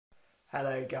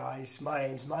Hello guys, my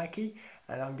name's Mikey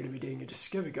and I'm going to be doing a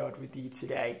Discover God with you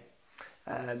today.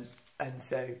 And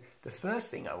so the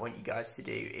first thing I want you guys to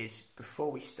do is,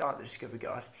 before we start the Discover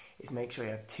God, is make sure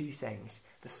you have two things.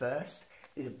 The first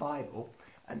is a Bible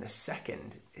and the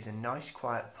second is a nice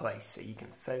quiet place so you can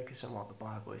focus on what the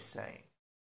Bible is saying.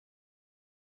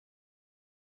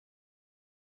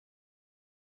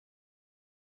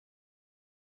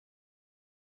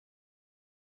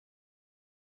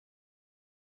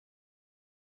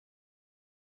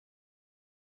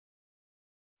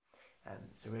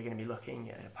 So we're going to be looking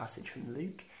at a passage from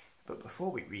Luke, but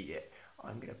before we read it,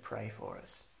 I'm going to pray for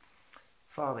us.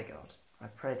 Father God, I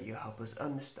pray that you help us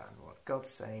understand what God's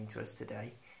saying to us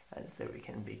today, and that we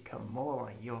can become more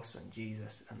like your Son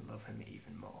Jesus and love him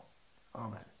even more.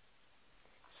 Amen.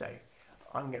 So,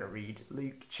 I'm going to read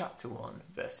Luke chapter 1,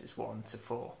 verses 1 to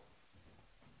 4.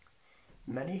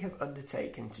 Many have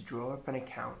undertaken to draw up an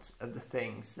account of the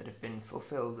things that have been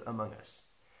fulfilled among us,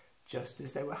 just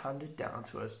as they were handed down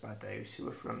to us by those who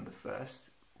were from the first,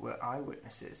 were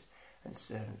eyewitnesses and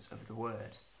servants of the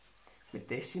word. With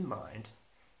this in mind,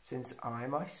 since I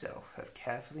myself have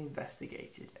carefully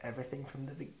investigated everything from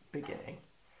the beginning,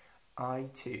 I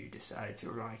too decided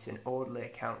to write an orderly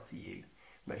account for you,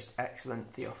 most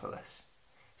excellent Theophilus,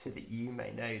 so that you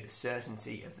may know the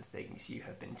certainty of the things you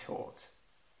have been taught.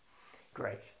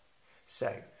 Great.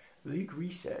 So, Luke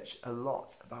researched a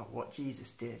lot about what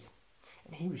Jesus did,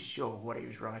 and he was sure what he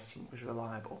was writing was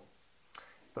reliable.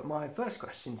 But my first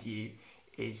question to you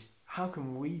is, how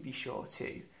can we be sure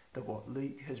too that what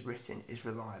Luke has written is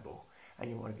reliable? And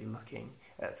you want to be looking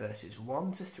at verses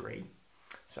 1 to 3.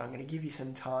 So I'm going to give you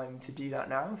some time to do that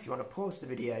now. If you want to pause the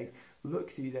video,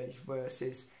 look through those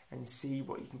verses and see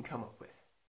what you can come up with.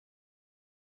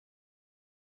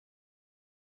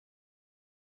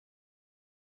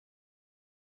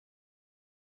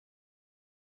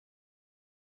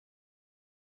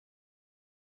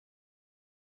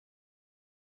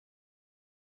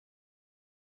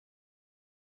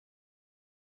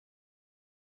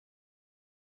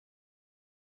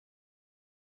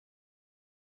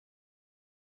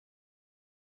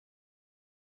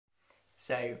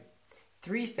 So,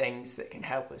 three things that can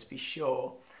help us be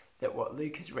sure that what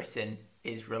Luke has written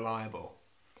is reliable.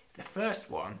 The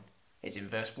first one is in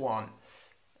verse 1,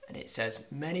 and it says,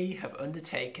 "Many have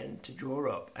undertaken to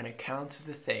draw up an account of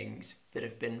the things that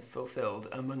have been fulfilled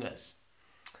among us."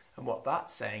 And what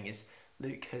that's saying is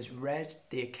Luke has read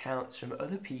the accounts from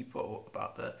other people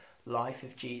about the life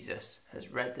of Jesus, has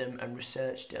read them and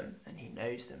researched them, and he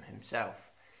knows them himself.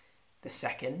 The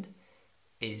second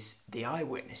is the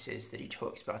eyewitnesses that he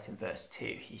talks about in verse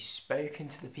 2. He's spoken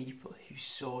to the people who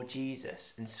saw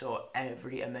Jesus and saw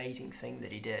every amazing thing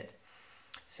that he did.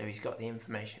 So he's got the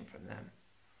information from them.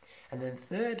 And then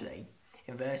thirdly,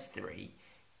 in verse 3,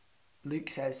 Luke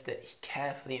says that he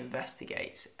carefully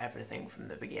investigates everything from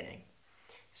the beginning.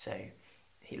 So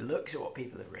he looks at what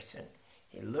people have written,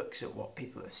 he looks at what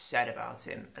people have said about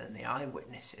him and the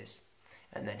eyewitnesses,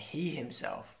 and then he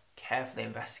himself carefully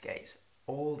investigates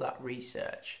all that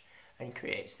research and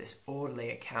creates this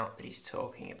orderly account that he's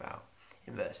talking about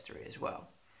in verse 3 as well.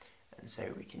 And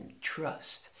so we can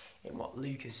trust in what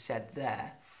Luke has said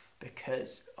there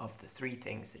because of the three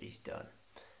things that he's done,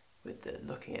 with the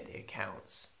looking at the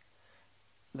accounts,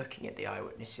 looking at the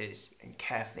eyewitnesses, and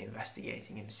carefully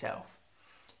investigating himself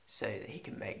so that he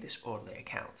can make this orderly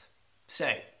account.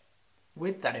 So,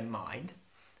 with that in mind,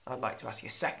 I'd like to ask you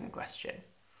a second question,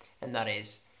 and that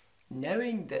is,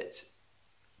 knowing that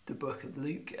the book of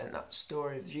Luke and that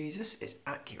story of Jesus is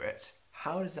accurate,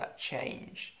 how does that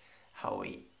change how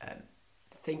we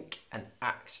think and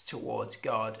act towards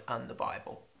God and the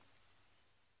Bible?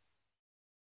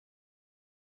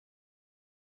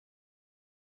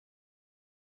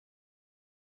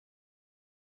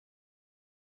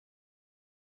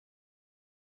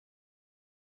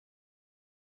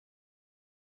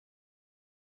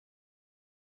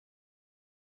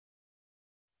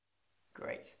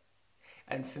 Great.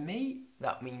 And for me,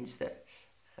 that means that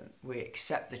we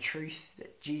accept the truth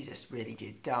that Jesus really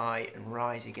did die and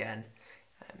rise again,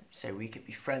 so we could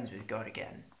be friends with God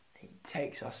again. He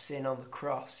takes our sin on the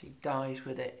cross, he dies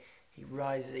with it, he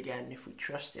rises again. If we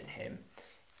trust in him,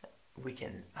 we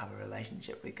can have a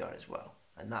relationship with God as well.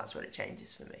 And that's what it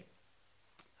changes for me.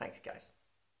 Thanks, guys.